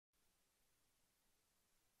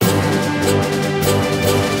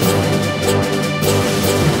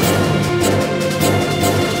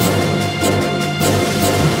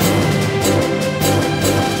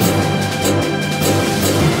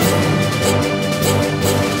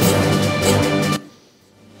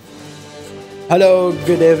Hello,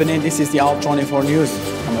 good evening. This is the Al 24 News.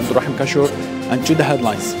 I'm Abdurrahim Kashur, and to the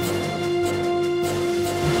headlines.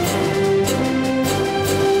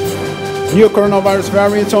 New coronavirus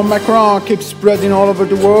variant Omicron keeps spreading all over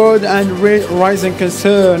the world and rising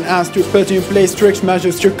concern as to put in place strict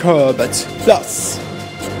measures to curb it. Plus,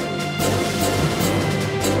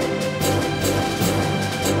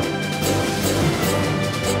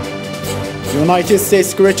 United States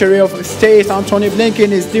Secretary of State Antony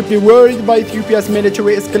Blinken is deeply worried by Ethiopia's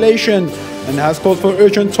military escalation and has called for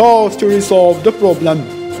urgent talks to resolve the problem.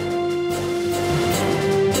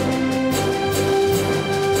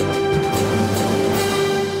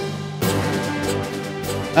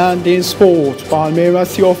 And in sport,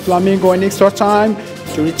 Palmeiras of Flamengo in extra time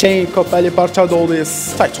to retain Copa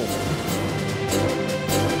Libertadores title.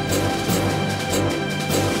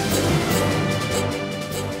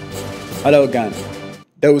 Hello again.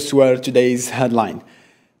 Those were today's headline.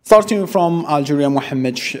 Starting from Algeria,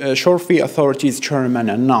 Mohamed Shorfi, authorities chairman,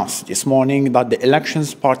 announced this morning that the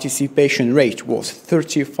elections participation rate was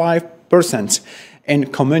 35%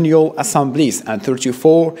 in communal assemblies and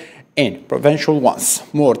 34% in provincial ones.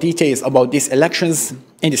 More details about these elections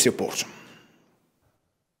in this report.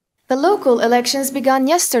 The local elections began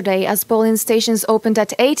yesterday as polling stations opened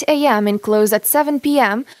at 8 a.m. and closed at 7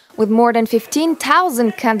 p.m., with more than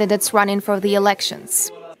 15,000 candidates running for the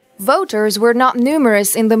elections. Voters were not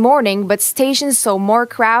numerous in the morning, but stations saw more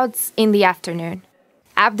crowds in the afternoon.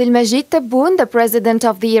 Abdelmajid Tebboune, the president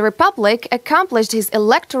of the Republic, accomplished his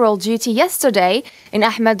electoral duty yesterday in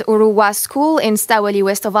Ahmed Ouroua School in Stawali,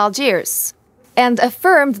 west of Algiers, and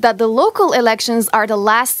affirmed that the local elections are the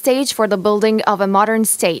last stage for the building of a modern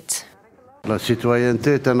state. La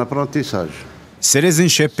citoyenneté est un apprentissage.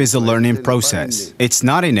 Citizenship is a learning process. It's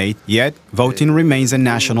not innate, yet voting remains a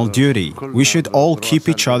national duty. We should all keep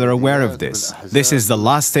each other aware of this. This is the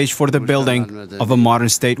last stage for the building of a modern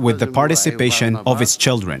state with the participation of its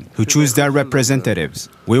children, who choose their representatives.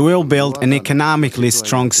 We will build an economically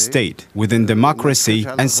strong state within democracy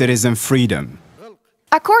and citizen freedom.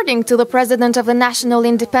 According to the president of the National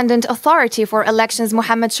Independent Authority for Elections,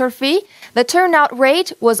 Mohamed Shorfi, the turnout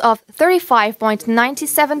rate was of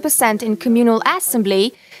 35.97% in communal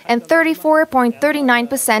assembly and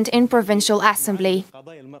 34.39% in provincial assembly.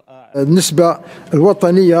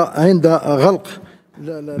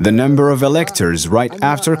 The number of electors right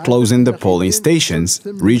after closing the polling stations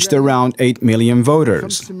reached around 8 million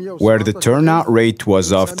voters, where the turnout rate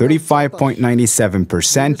was of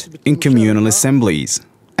 35.97% in communal assemblies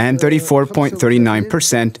and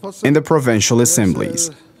 34.39% in the provincial assemblies.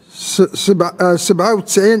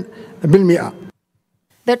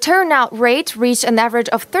 The turnout rate reached an average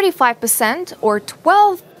of 35%, or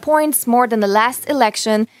 12 points more than the last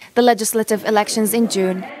election, the legislative elections in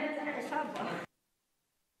June.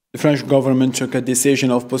 The French government took a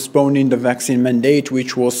decision of postponing the vaccine mandate,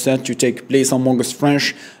 which was set to take place amongst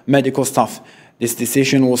French medical staff. This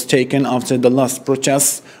decision was taken after the last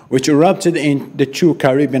protests, which erupted in the two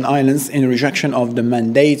Caribbean islands in rejection of the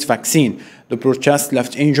mandate vaccine. The protests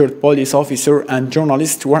left injured police officers and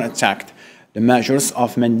journalists were attacked. The measures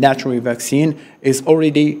of mandatory vaccine is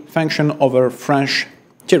already function over French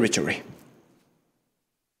territory.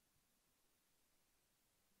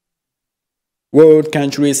 World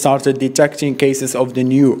countries started detecting cases of the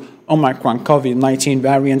new Omicron COVID-19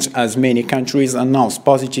 variant as many countries announced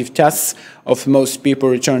positive tests of most people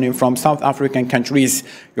returning from South African countries.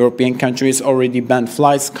 European countries already banned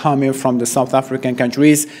flights coming from the South African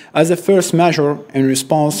countries as a first measure in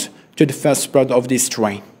response to the first spread of this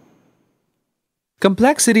strain.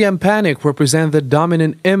 Complexity and panic represent the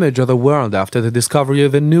dominant image of the world after the discovery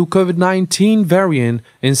of a new COVID-19 variant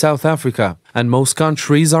in South Africa, and most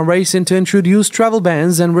countries are racing to introduce travel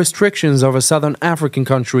bans and restrictions over southern African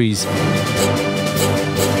countries.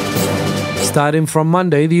 Starting from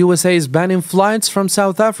Monday, the USA is banning flights from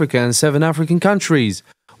South Africa and 7 African countries,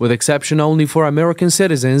 with exception only for American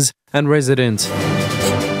citizens and residents.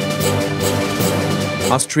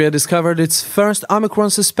 Austria discovered its first Omicron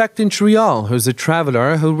suspect in Trial, who's a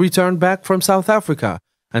traveler who returned back from South Africa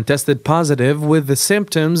and tested positive with the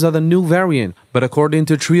symptoms of the new variant. But according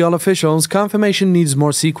to Trial officials, confirmation needs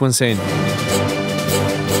more sequencing.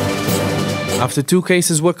 After 2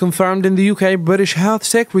 cases were confirmed in the UK, British Health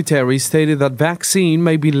Secretary stated that vaccine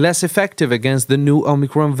may be less effective against the new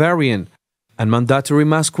Omicron variant. And mandatory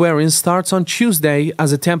mask wearing starts on Tuesday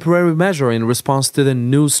as a temporary measure in response to the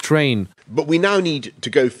new strain. But we now need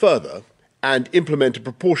to go further and implement a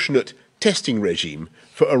proportionate testing regime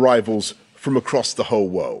for arrivals from across the whole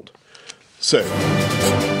world. So,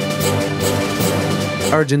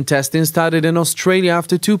 Urgent testing started in Australia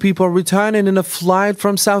after 2 people returning in a flight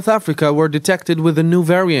from South Africa were detected with a new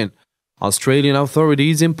variant. Australian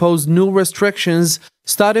authorities imposed new restrictions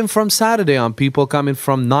starting from Saturday on people coming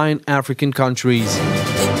from 9 African countries.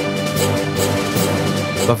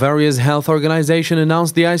 Bavaria's health organization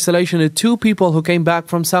announced the isolation of 2 people who came back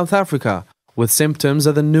from South Africa with symptoms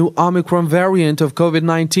of the new Omicron variant of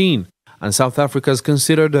COVID-19, and South Africa is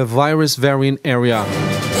considered a virus variant area.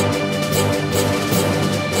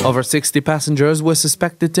 Over 60 passengers were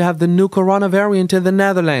suspected to have the new corona variant in the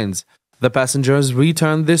Netherlands. The passengers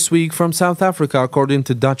returned this week from South Africa, according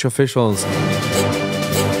to Dutch officials.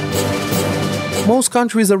 Most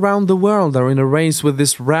countries around the world are in a race with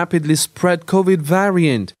this rapidly spread COVID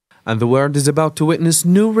variant, and the world is about to witness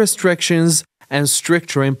new restrictions and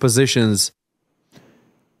stricter impositions.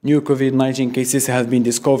 New COVID-19 cases have been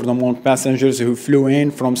discovered among passengers who flew in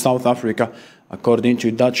from South Africa. According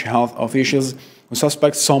to Dutch health officials, who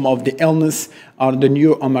suspect some of the illness are the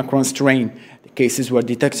new Omicron strain. The cases were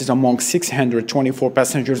detected among 624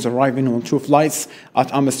 passengers arriving on 2 flights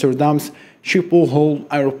at Amsterdam's Schiphol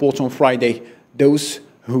airport on Friday. Those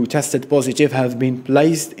who tested positive have been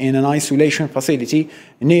placed in an isolation facility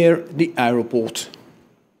near the airport.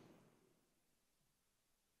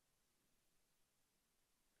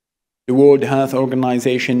 The World Health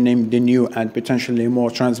Organization named the new and potentially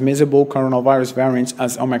more transmissible coronavirus variant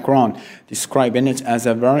as Omicron, describing it as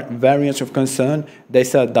a variant of concern. They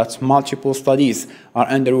said that multiple studies are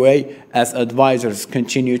underway as advisors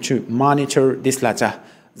continue to monitor this latter.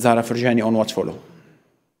 Zara Farjani on What Follow.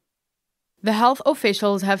 The health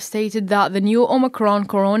officials have stated that the new Omicron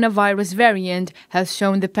coronavirus variant has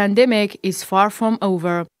shown the pandemic is far from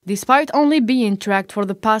over. Despite only being tracked for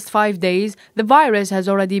the past 5 days, the virus has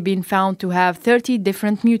already been found to have 30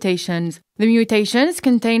 different mutations. The mutations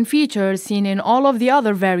contain features seen in all of the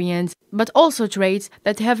other variants, but also traits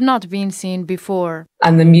that have not been seen before.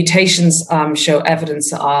 And the mutations show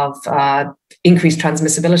evidence of increased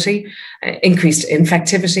transmissibility, increased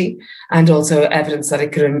infectivity, and also evidence that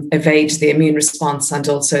it could evade the immune response and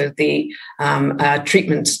also the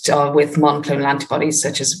treatment with monoclonal antibodies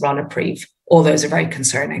such as Ronapreve. All those are very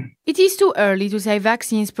concerning. It is too early to say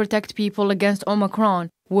vaccines protect people against Omicron.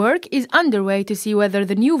 Work is underway to see whether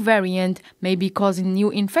the new variant may be causing new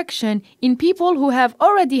infection in people who have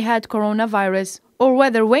already had coronavirus, or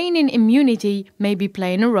whether waning immunity may be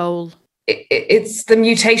playing a role. It's the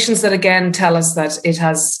mutations that again tell us that it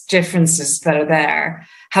has differences that are there.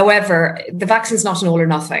 However, the vaccine's not an all or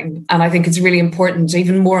nothing. And I think it's really important,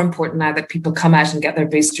 even more important now, that people come out and get their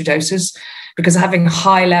booster doses, because having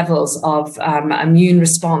high levels of immune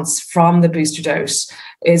response from the booster dose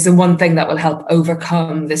is the one thing that will help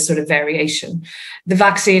overcome this sort of variation. The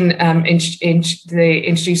vaccine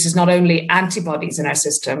introduces not only antibodies in our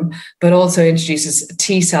system, but also introduces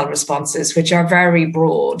T-cell responses, which are very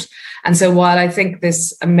broad. And so while I think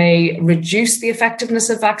this may reduce the effectiveness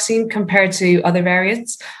of vaccine compared to other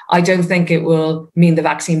variants, I don't think it will mean the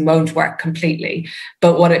vaccine won't work completely.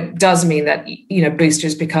 But what it does mean that,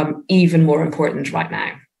 boosters become even more important right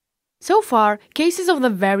now. So far, cases of the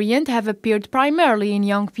variant have appeared primarily in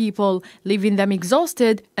young people, leaving them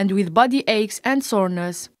exhausted and with body aches and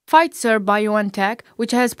soreness. Pfizer-BioNTech,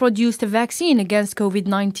 which has produced a vaccine against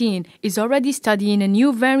COVID-19, is already studying a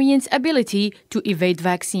new variant's ability to evade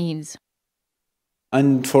vaccines.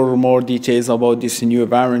 And for more details about this new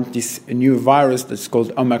variant, this new virus that's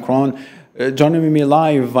called Omicron, joining me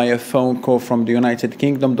live via phone call from the United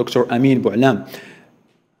Kingdom, Dr. Amin Bou'alam.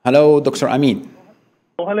 Hello, Dr. Amin.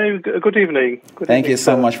 Oh, hello, good evening. Thank you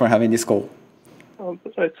so much for having this call.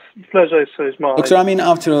 It's a pleasure, so it's mine. Dr. Amin,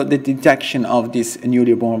 after the detection of this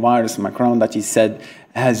newly born virus, Omicron, that is said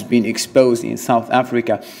has been exposed in South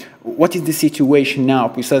Africa, what is the situation now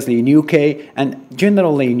precisely in UK and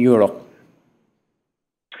generally in Europe?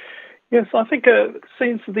 Yes, I think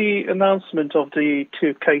since the announcement of the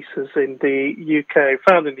 2 cases in the UK,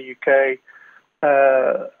 found in the UK,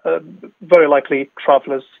 very likely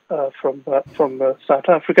travellers from South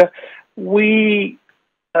Africa,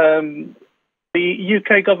 the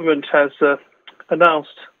UK government has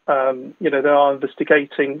announced, they are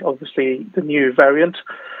investigating, obviously, the new variant,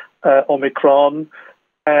 Omicron,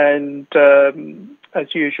 and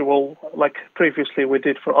as usual, like previously we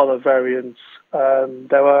did for other variants,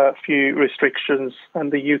 there were a few restrictions,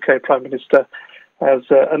 and the UK Prime Minister has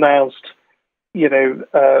announced,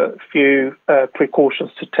 a few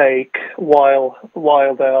precautions to take while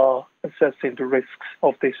they are assessing the risks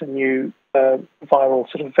of this new viral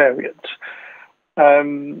sort of variant.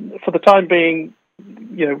 For the time being,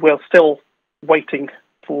 we're still waiting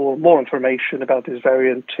for more information about this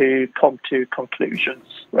variant to come to conclusions,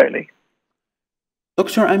 really.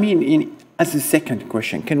 Dr. Amin, as a second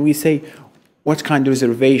question, can we say what kind of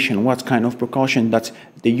reservation, what kind of precaution that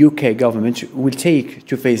the UK government will take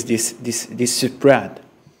to face this spread?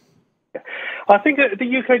 I think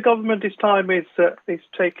the UK government this time is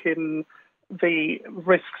taking the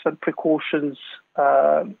risks and precautions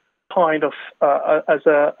kind of as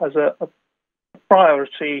a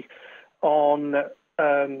priority on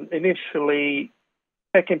initially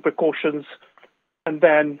taking precautions and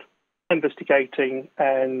then investigating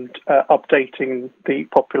and updating the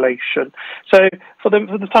population. So for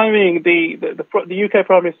the time being, the UK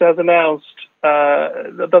Prime Minister has announced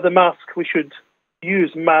that we should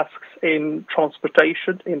use masks in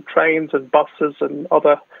transportation, in trains and buses and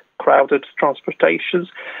other crowded transportations,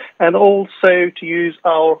 and also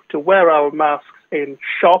to wear our masks in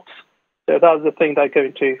shops. So that's the thing they're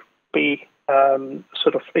going to be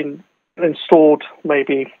sort of installed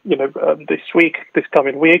maybe this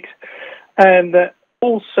coming week, and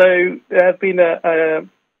also there have been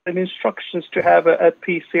instructions to have a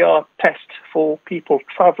PCR test for people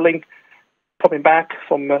coming back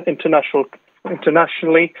from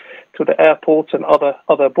internationally to the airports and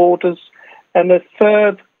other borders. And the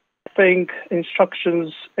third thing,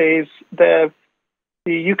 instructions, is the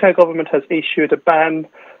UK government has issued a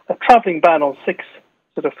travelling ban on 6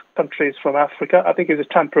 sort of countries from Africa. I think it's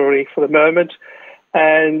temporary for the moment,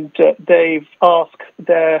 and they've asked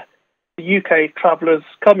the UK travellers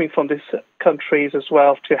coming from these countries as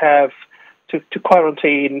well to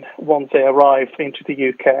quarantine once they arrive into the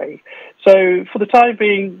UK. So for the time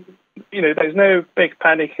being, there's no big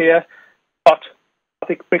panic here, but I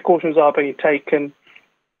think precautions are being taken,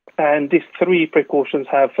 and these 3 precautions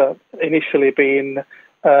have initially been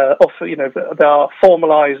they are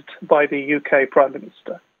formalised by the UK Prime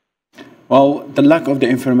Minister. Well, the lack of the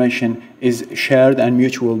information is shared and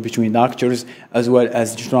mutual between doctors as well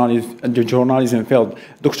as the journalism field.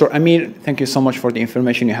 Dr. Amir, thank you so much for the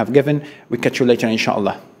information you have given. We'll catch you later,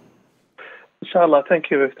 inshallah. Inshallah,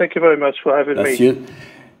 thank you. Thank you very much for having me. You.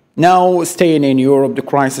 Now, staying in Europe, the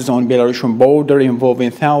crisis on Belarusian border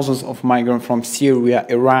involving thousands of migrants from Syria,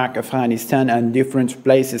 Iraq, Afghanistan and different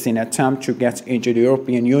places in attempt to get into the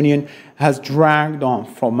European Union has dragged on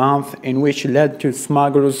for months, in which led to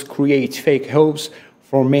smugglers create fake hopes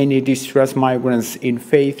for many distressed migrants in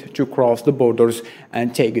faith to cross the borders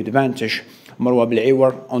and take advantage. Marwa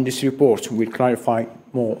Bil'Iwar on this report will clarify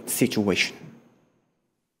more situation.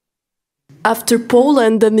 After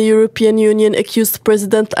Poland and the European Union accused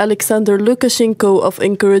President Alexander Lukashenko of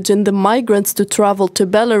encouraging the migrants to travel to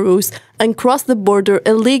Belarus and cross the border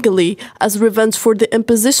illegally as revenge for the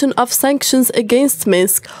imposition of sanctions against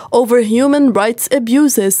Minsk over human rights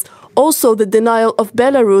abuses, also the denial of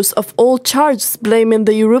Belarus of all charges blaming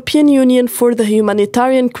the European Union for the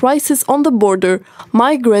humanitarian crisis on the border,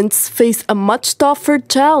 migrants face a much tougher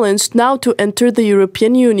challenge now to enter the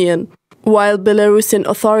European Union. While Belarusian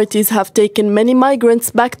authorities have taken many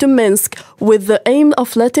migrants back to Minsk with the aim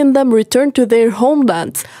of letting them return to their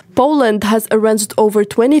homelands, Poland has arranged over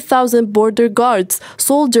 20,000 border guards,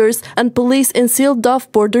 soldiers and police in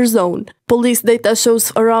sealed-off border zone. Police data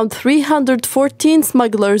shows around 314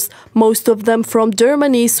 smugglers, most of them from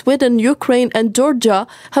Germany, Sweden, Ukraine and Georgia,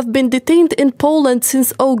 have been detained in Poland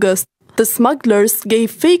since August. The smugglers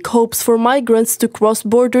gave fake hopes for migrants to cross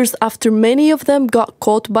borders after many of them got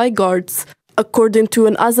caught by guards. According to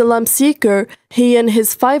an asylum seeker, he and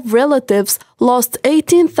his 5 relatives lost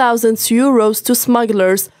 18,000 euros to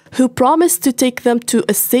smugglers who promised to take them to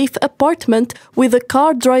a safe apartment with a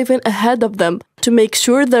car driving ahead of them to make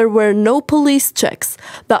sure there were no police checks.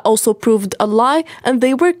 That also proved a lie and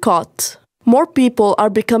they were caught. More people are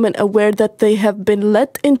becoming aware that they have been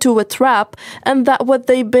led into a trap and that what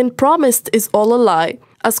they've been promised is all a lie.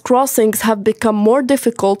 As crossings have become more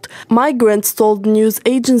difficult, migrants told news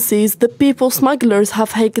agencies the people smugglers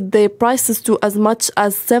have hiked their prices to as much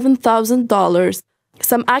as $7,000.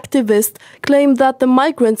 Some activists claim that the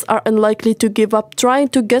migrants are unlikely to give up trying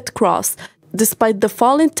to get across, despite the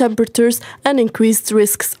falling temperatures and increased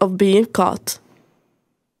risks of being caught.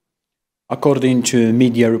 According to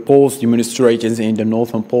media reports, demonstrators in the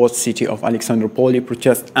northern port city of Alexandropoli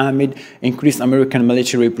protest amid increased American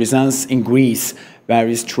military presence in Greece.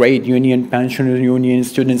 Various trade union, pensioner union,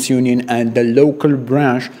 students union and the local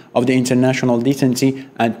branch of the International Detention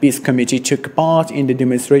and Peace Committee took part in the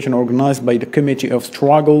demonstration organized by the Committee of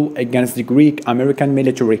Struggle against the Greek-American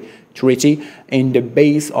military treaty in the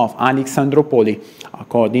base of Alexandropoli,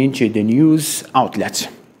 according to the news outlet.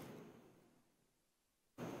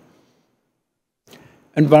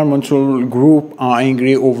 Environmental groups are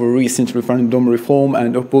angry over recent referendum reform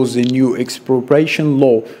and oppose the new expropriation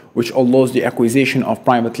law, which allows the acquisition of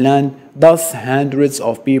private land. Thus, hundreds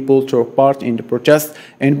of people took part in the protest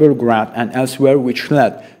in Belgrade and elsewhere, which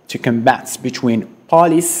led to combats between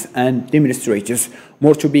police and demonstrators.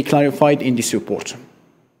 More to be clarified in this report.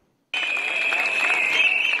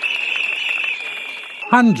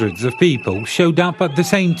 Hundreds of people showed up at the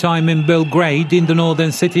same time in Belgrade, in the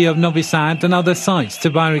northern city of Novi Sad and other sites, to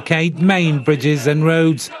barricade main bridges and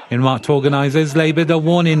roads in what organisers labelled a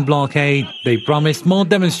warning blockade. They promised more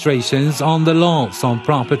demonstrations on the laws on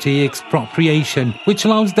property expropriation, which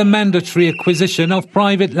allows the mandatory acquisition of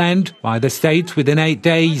private land by the state within 8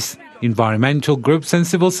 days. Environmental groups and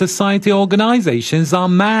civil society organisations are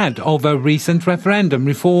mad over recent referendum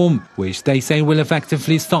reform, which they say will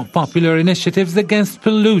effectively stop popular initiatives against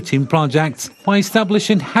polluting projects by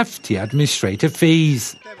establishing hefty administrative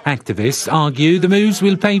fees. Activists argue the moves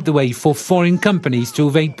will pave the way for foreign companies to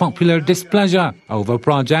evade popular displeasure over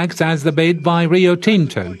projects as the bid by Rio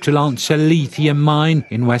Tinto to launch a lithium mine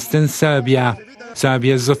in western Serbia.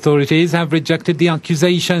 Serbia's authorities have rejected the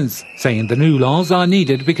accusations, saying the new laws are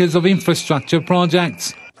needed because of infrastructure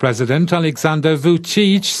projects. President Aleksandar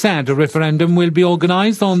Vučić said a referendum will be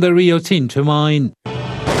organised on the Rio Tinto mine.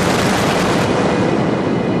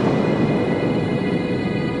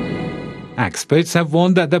 Experts have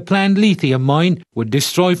warned that the planned lithium mine would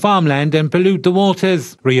destroy farmland and pollute the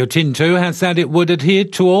waters. Rio Tinto has said it would adhere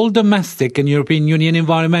to all domestic and European Union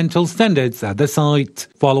environmental standards at the site.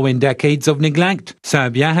 Following decades of neglect,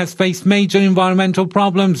 Serbia has faced major environmental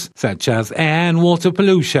problems such as air and water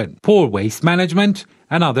pollution, poor waste management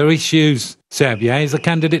and other issues. Serbia is a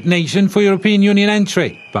candidate nation for European Union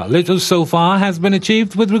entry, but little so far has been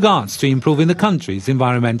achieved with regards to improving the country's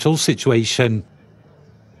environmental situation.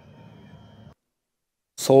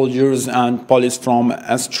 Soldiers and police from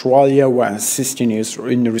Australia were assisting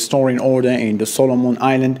in restoring order in the Solomon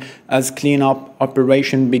Islands as cleanup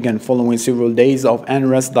operation began following several days of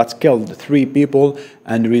unrest that killed 3 people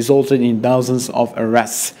and resulted in dozens of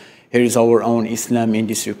arrests. Here is our own Islam in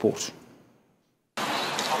this report.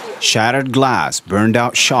 Shattered glass, burned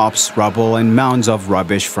out shops, rubble and mounds of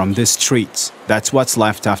rubbish from the streets. That's what's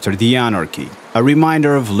left after the anarchy. A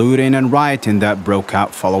reminder of looting and rioting that broke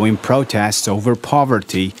out following protests over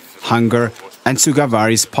poverty, hunger and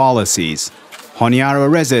Sugavari's policies. Honiara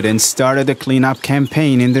residents started a cleanup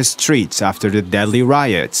campaign in the streets after the deadly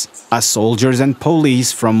riots, as soldiers and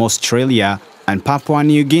police from Australia and Papua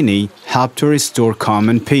New Guinea helped to restore calm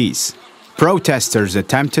and peace. Protesters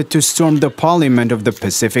attempted to storm the parliament of the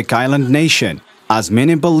Pacific Island nation, as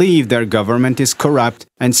many believe their government is corrupt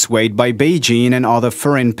and swayed by Beijing and other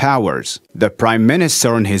foreign powers. The Prime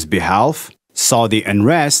Minister, on his behalf, saw the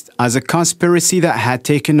unrest as a conspiracy that had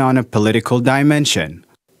taken on a political dimension,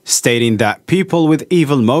 stating that people with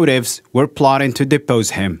evil motives were plotting to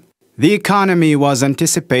depose him. The economy was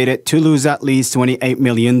anticipated to lose at least $28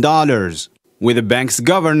 million. With the bank's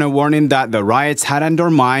governor warning that the riots had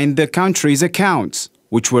undermined the country's accounts,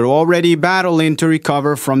 which were already battling to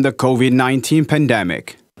recover from the COVID-19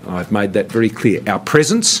 pandemic. I've made that very clear. Our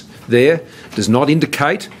presence there does not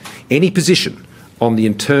indicate any position on the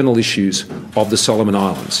internal issues of the Solomon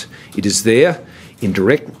Islands. It is there in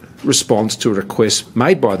direct response to a request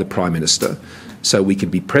made by the Prime Minister so we can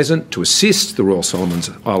be present to assist the Royal Solomon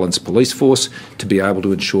Islands Police Force to be able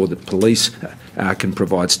to ensure that police can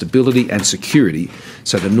provide stability and security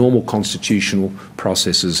so the normal constitutional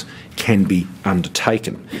processes can be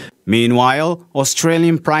undertaken. Meanwhile,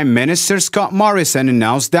 Australian Prime Minister Scott Morrison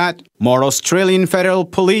announced that more Australian federal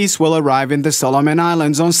police will arrive in the Solomon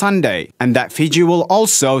Islands on Sunday and that Fiji will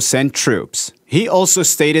also send troops. He also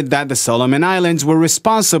stated that the Solomon Islands were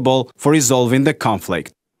responsible for resolving the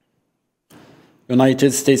conflict.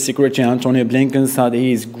 United States Secretary Antony Blinken said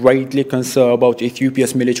he is greatly concerned about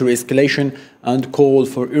Ethiopia's military escalation and called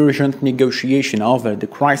for urgent negotiation over the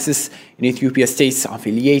crisis. In Ethiopia State's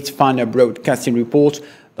affiliate Fana Broadcasting report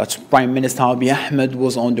that Prime Minister Abiy Ahmed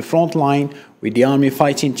was on the front line with the army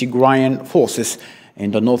fighting Tigrayan forces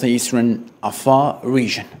in the northeastern Afar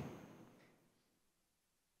region.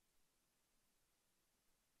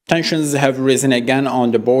 Tensions have risen again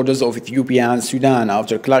on the borders of Ethiopia and Sudan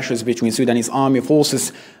after clashes between Sudanese army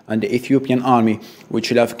forces and the Ethiopian army,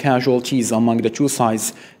 which left casualties among the two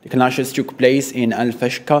sides. The clashes took place in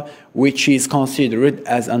Al-Fashqa, which is considered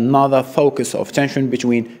as another focus of tension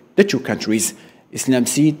between the two countries. Islam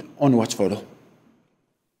Seed on what follow.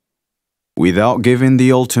 Without giving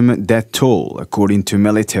the ultimate death toll, according to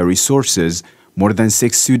military sources, more than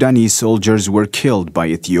 6 Sudanese soldiers were killed by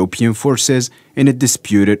Ethiopian forces in a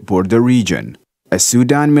disputed border region. A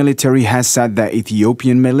Sudan military has said that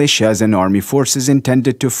Ethiopian militias and army forces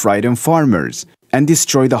intended to frighten farmers and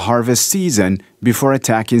destroy the harvest season before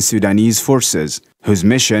attacking Sudanese forces, whose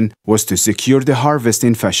mission was to secure the harvest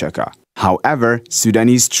in Fashaka. However,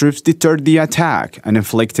 Sudanese troops deterred the attack and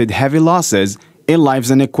inflicted heavy losses in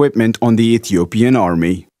lives and equipment on the Ethiopian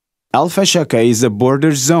army. Al-Fashaka is a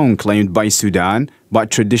border zone claimed by Sudan, but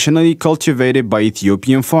traditionally cultivated by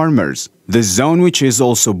Ethiopian farmers. The zone, which is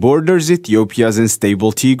also borders Ethiopia's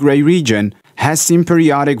unstable Tigray region, has seen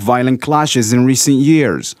periodic violent clashes in recent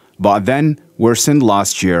years, but then worsened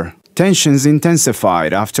last year. Tensions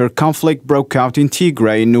intensified after conflict broke out in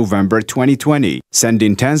Tigray in November 2020,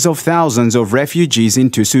 sending tens of thousands of refugees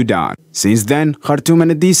into Sudan. Since then, Khartoum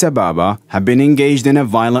and Addis Ababa have been engaged in a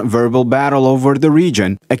violent verbal battle over the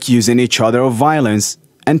region, accusing each other of violence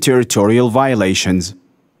and territorial violations.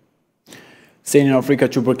 Staying in Africa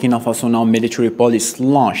to Burkina Faso now, military police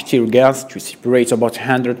launched tear gas to separate about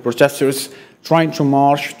 100 protesters trying to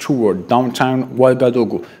march toward downtown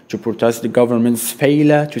Ouagadougou to protest the government's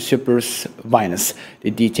failure to suppress violence.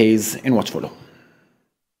 The details in what follow.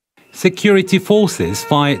 Security forces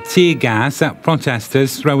fired tear gas at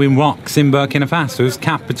protesters throwing rocks in Burkina Faso's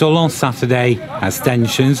capital on Saturday as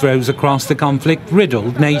tensions rose across the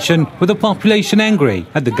conflict-riddled nation, with the population angry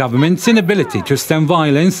at the government's inability to stem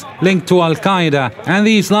violence linked to Al-Qaeda and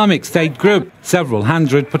the Islamic State group. Several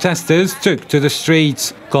hundred protesters took to the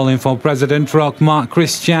streets, calling for President Roch-Marc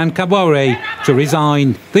Christian Kabore to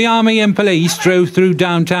resign. The army and police drove through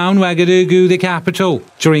downtown Ouagadougou, the capital,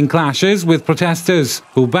 during clashes with protesters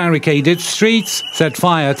who barricaded streets, set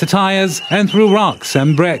fire to tires and threw rocks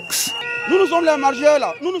and bricks.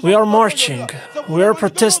 We are marching. We are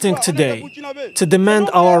protesting today to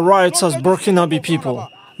demand our rights as Burkinabe people.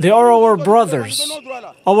 They are our brothers,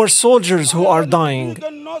 our soldiers who are dying.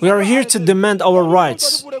 We are here to demand our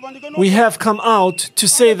rights. We have come out to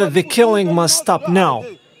say that the killing must stop now.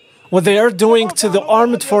 What they are doing to the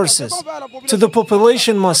armed forces, to the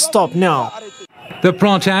population, must stop now. The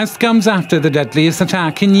protest comes after the deadliest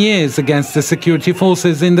attack in years against the security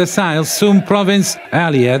forces in the Sahel Soum province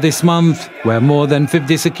earlier this month, where more than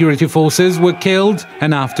 50 security forces were killed,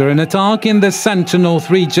 and after an attack in the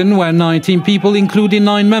Centre-North region where 19 people, including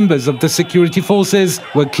 9 members of the security forces,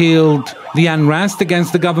 were killed. The unrest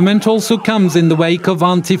against the government also comes in the wake of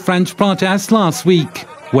anti-French protests last week,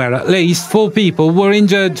 where at least 4 people were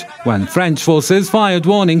injured when French forces fired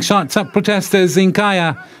warning shots at protesters in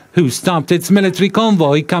Kaya, who stopped its military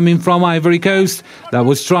convoy coming from Ivory Coast that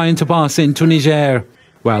was trying to pass into Niger.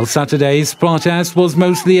 While Saturday's protest was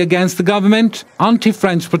mostly against the government,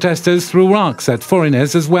 anti-French protesters threw rocks at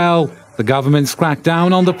foreigners as well. The government's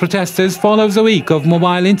crackdown on the protesters follows a week of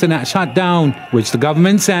mobile internet shutdown, which the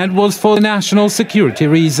government said was for national security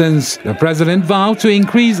reasons. The president vowed to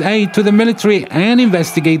increase aid to the military and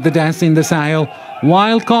investigate the deaths in the Sahel,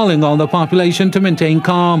 while calling on the population to maintain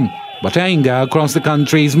calm. But anger across the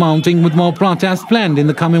country is mounting, with more protests planned in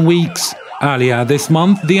the coming weeks. Earlier this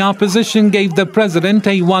month, the opposition gave the president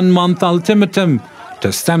a 1-month ultimatum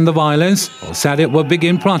to stem the violence, or said it would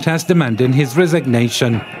begin protests demanding his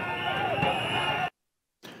resignation.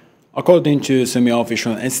 According to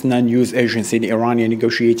semi-official ISNA news agency, the Iranian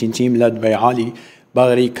negotiating team led by Ali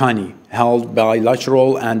Bagheri-Khani held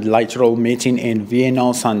bilateral and lateral meeting in Vienna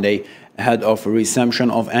on Sunday ahead of a resumption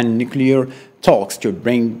of nuclear talks to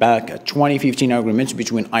bring back a 2015 agreement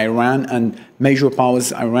between Iran and major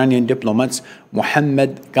powers. Iranian diplomat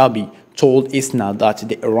Mohammad Gabi told ISNA that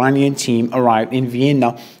the Iranian team arrived in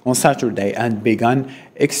Vienna on Saturday and began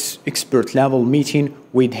expert-level meeting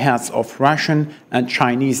with heads of Russian and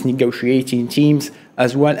Chinese negotiating teams,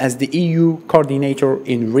 as well as the EU coordinator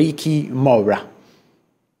Enrique Mora.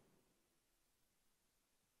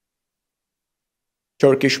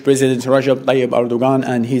 Turkish President Recep Tayyip Erdogan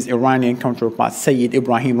and his Iranian counterpart Sayyid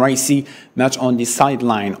Ibrahim Raisi met on the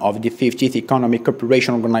sideline of the 50th Economic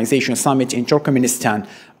Cooperation Organization Summit in Turkmenistan.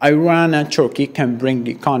 Iran and Turkey can bring the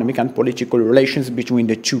economic and political relations between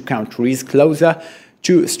the two countries closer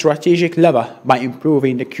to strategic level by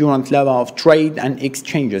improving the current level of trade and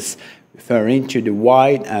exchanges, referring to the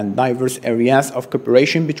wide and diverse areas of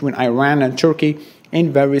cooperation between Iran and Turkey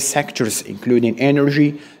in various sectors, including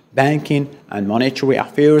energy, banking and monetary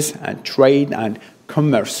affairs, and trade and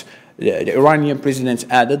commerce. The Iranian president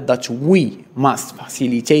added that we must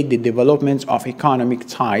facilitate the development of economic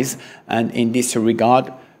ties, and in this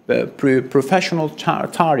regard, professional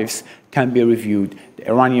tariffs can be reviewed. The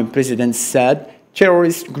Iranian president said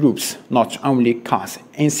terrorist groups not only cause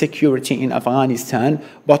insecurity in Afghanistan,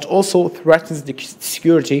 but also threatens the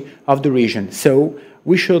security of the region. So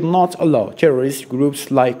we should not allow terrorist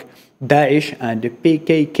groups like Daesh and the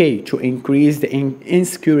PKK to increase the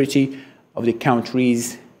insecurity of the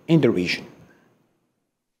countries in the region.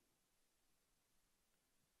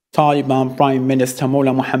 Taliban Prime Minister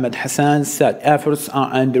Mullah Mohammad Hassan said efforts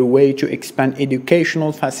are underway to expand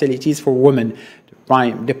educational facilities for women.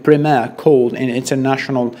 The Premier called on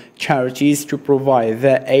international charities to provide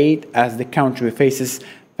their aid as the country faces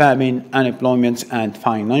famine, unemployment and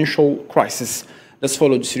financial crisis. Let's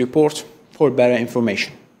follow this report for better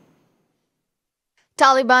information.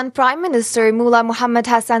 Taliban Prime Minister Mullah Muhammad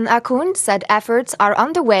Hassan Akhund said efforts are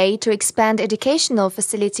underway to expand educational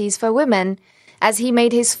facilities for women, as he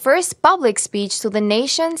made his first public speech to the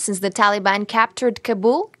nation since the Taliban captured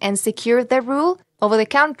Kabul and secured their rule over the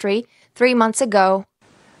country 3 months ago.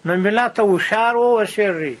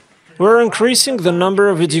 We're increasing the number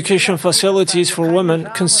of education facilities for women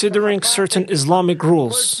considering certain Islamic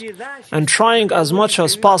rules and trying as much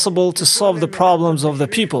as possible to solve the problems of the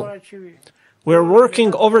people. We're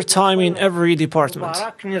working overtime in every department.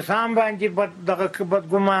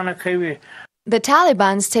 The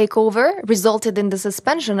Taliban's takeover resulted in the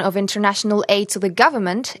suspension of international aid to the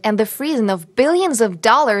government and the freezing of billions of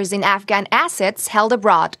dollars in Afghan assets held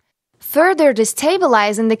abroad, further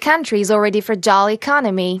destabilizing the country's already fragile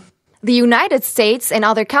economy. The United States and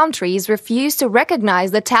other countries refused to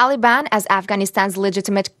recognize the Taliban as Afghanistan's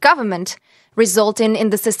legitimate government, resulting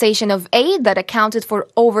in the cessation of aid that accounted for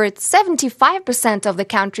over 75% of the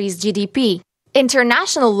country's GDP.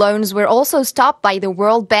 International loans were also stopped by the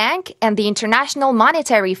World Bank and the International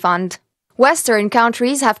Monetary Fund. Western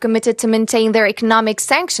countries have committed to maintain their economic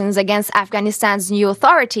sanctions against Afghanistan's new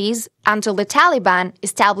authorities until the Taliban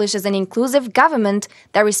establishes an inclusive government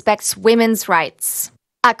that respects women's rights.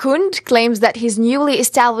 Akhund claims that his newly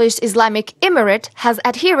established Islamic Emirate has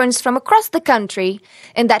adherents from across the country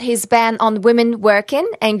and that his ban on women working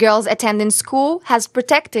and girls attending school has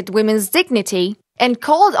protected women's dignity, and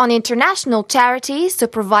called on international charities to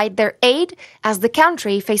provide their aid as the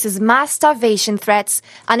country faces mass starvation threats,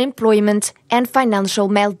 unemployment, and financial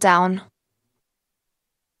meltdown.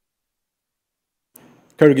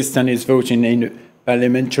 Kyrgyzstan is voting in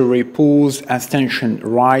parliamentary polls as tension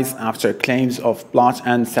rise after claims of plot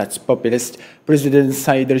and set populist President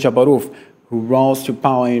Saider Japarov, who rose to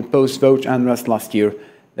power in post-vote unrest last year.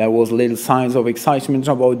 There was little signs of excitement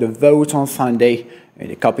about the vote on Sunday in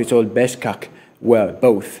the capital Bishkek, where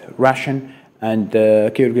both Russian and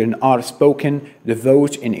Kyrgyz are spoken. The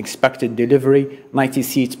vote in expected delivery,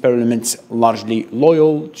 90-seat parliament largely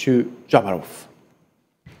loyal to Japarov.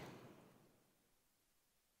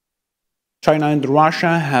 China and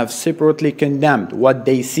Russia have separately condemned what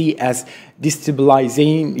they see as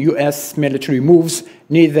destabilizing U.S. military moves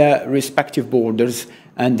near their respective borders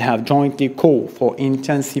and have jointly called for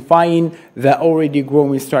intensifying the already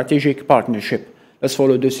growing strategic partnership. Let's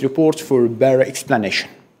follow this report for a better explanation.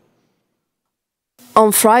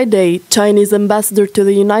 On Friday, Chinese ambassador to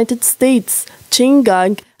the United States, Qin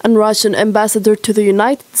Gang, and Russian ambassador to the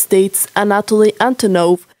United States, Anatoly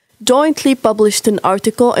Antonov, jointly published an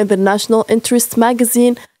article in the National Interest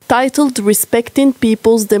magazine titled Respecting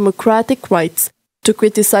People's Democratic Rights to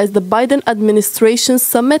criticize the Biden administration's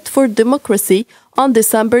Summit for Democracy on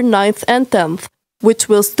December 9th and 10th, which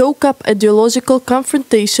will stoke up ideological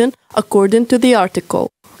confrontation, according to the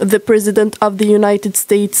article. The President of the United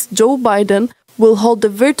States, Joe Biden, will hold a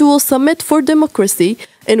virtual Summit for Democracy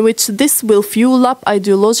in which this will fuel up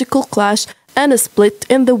ideological clash and a split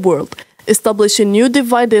in the world, establishing new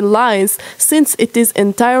dividing lines since it is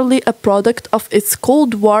entirely a product of its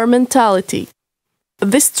Cold War mentality.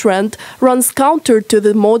 This trend runs counter to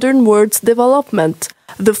the modern world's development.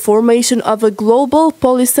 The formation of a global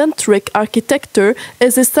polycentric architecture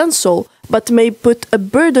is essential, but may put a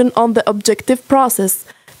burden on the objective process.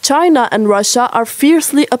 China and Russia are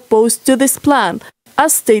fiercely opposed to this plan,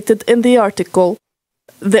 as stated in the article.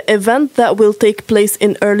 The event that will take place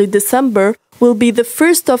in early December will be the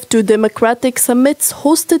first of two democratic summits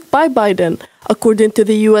hosted by Biden. According to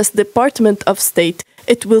the U.S. Department of State,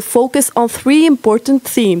 it will focus on three important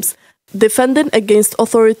themes: defending against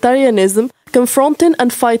authoritarianism, confronting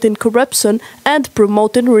and fighting corruption, and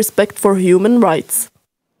promoting respect for human rights.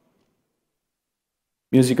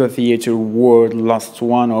 Musical theatre world lost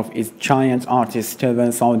one of its giant artists.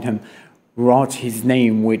 Stephen Sondheim wrote his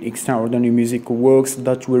name with extraordinary musical works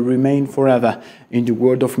that will remain forever in the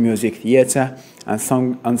world of music, theatre, and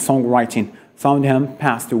songwriting. Sondheim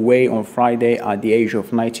passed away on Friday at the age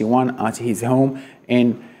of 91 at his home,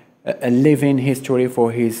 in a living history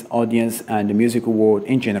for his audience and the musical world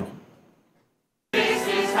in general.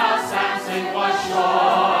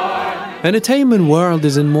 Entertainment world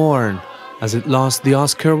is in mourn. as it lost the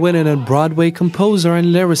Oscar-winning and Broadway composer and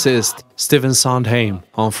lyricist Stephen Sondheim.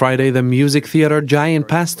 On Friday, the music theater giant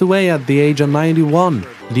passed away at the age of 91,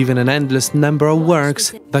 leaving an endless number of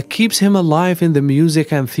works that keeps him alive in the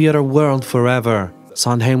music and theater world forever.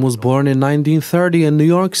 Sondheim was born in 1930 in New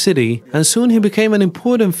York City, and soon he became an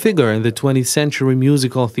important figure in the 20th century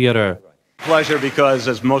musical theater. Pleasure, because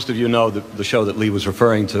as most of you know, the show that Lee was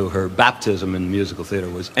referring to, her baptism in musical theater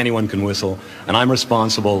was Anyone Can Whistle, and I'm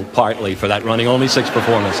responsible partly for that, running only 6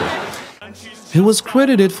 performances. He was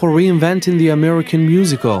credited for reinventing the American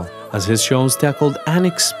musical, as his shows tackled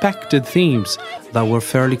unexpected themes that were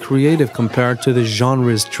fairly creative compared to the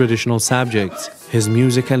genre's traditional subjects. His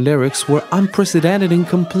music and lyrics were unprecedented in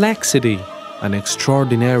complexity and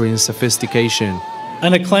extraordinary in sophistication.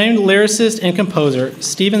 An acclaimed lyricist and composer,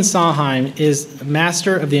 Stephen Sondheim is a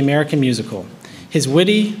master of the American musical. His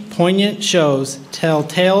witty, poignant shows tell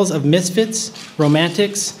tales of misfits,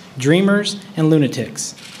 romantics, dreamers, and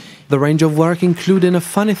lunatics. The range of work including A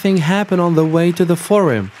Funny Thing Happened on the Way to the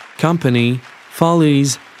Forum, Company,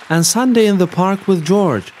 Follies, and Sunday in the Park with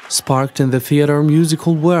George, sparked in the theater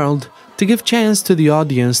musical world to give chance to the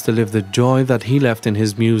audience to live the joy that he left in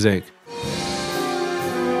his music.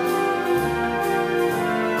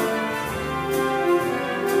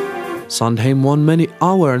 Sondheim won many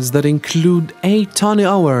awards that include 8 Tony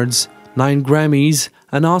Awards, 9 Grammys,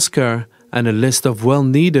 an Oscar, and a list of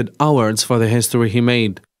well-needed awards for the history he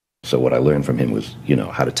made. So what I learned from him was,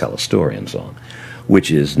 how to tell a story in song,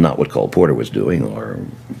 which is not what Cole Porter was doing or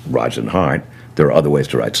Roger and Hart. There are other ways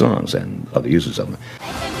to write songs and other uses of them.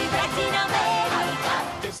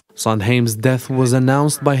 Sondheim's death was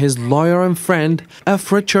announced by his lawyer and friend,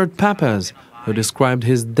 F. Richard Pappas, who described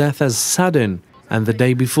his death as sudden, and the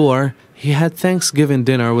day before, he had Thanksgiving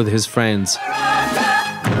dinner with his friends.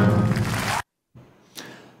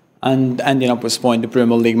 And ending up with point, the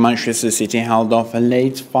Premier League, Manchester City held off a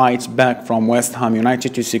late fight back from West Ham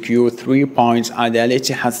United to secure 3 points at the Al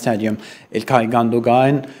Ittihad Stadium. Ilkay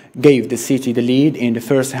Gundogan gave the City the lead in the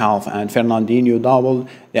first half, and Fernandinho doubled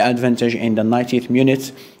the advantage in the 90th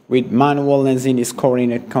minute, with Manuel Lanzini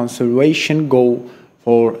scoring a consolation goal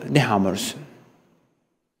for the Hammers.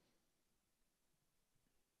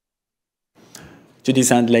 To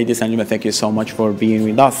this end, ladies and gentlemen, thank you so much for being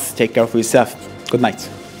with us. Take care of yourself. Good night.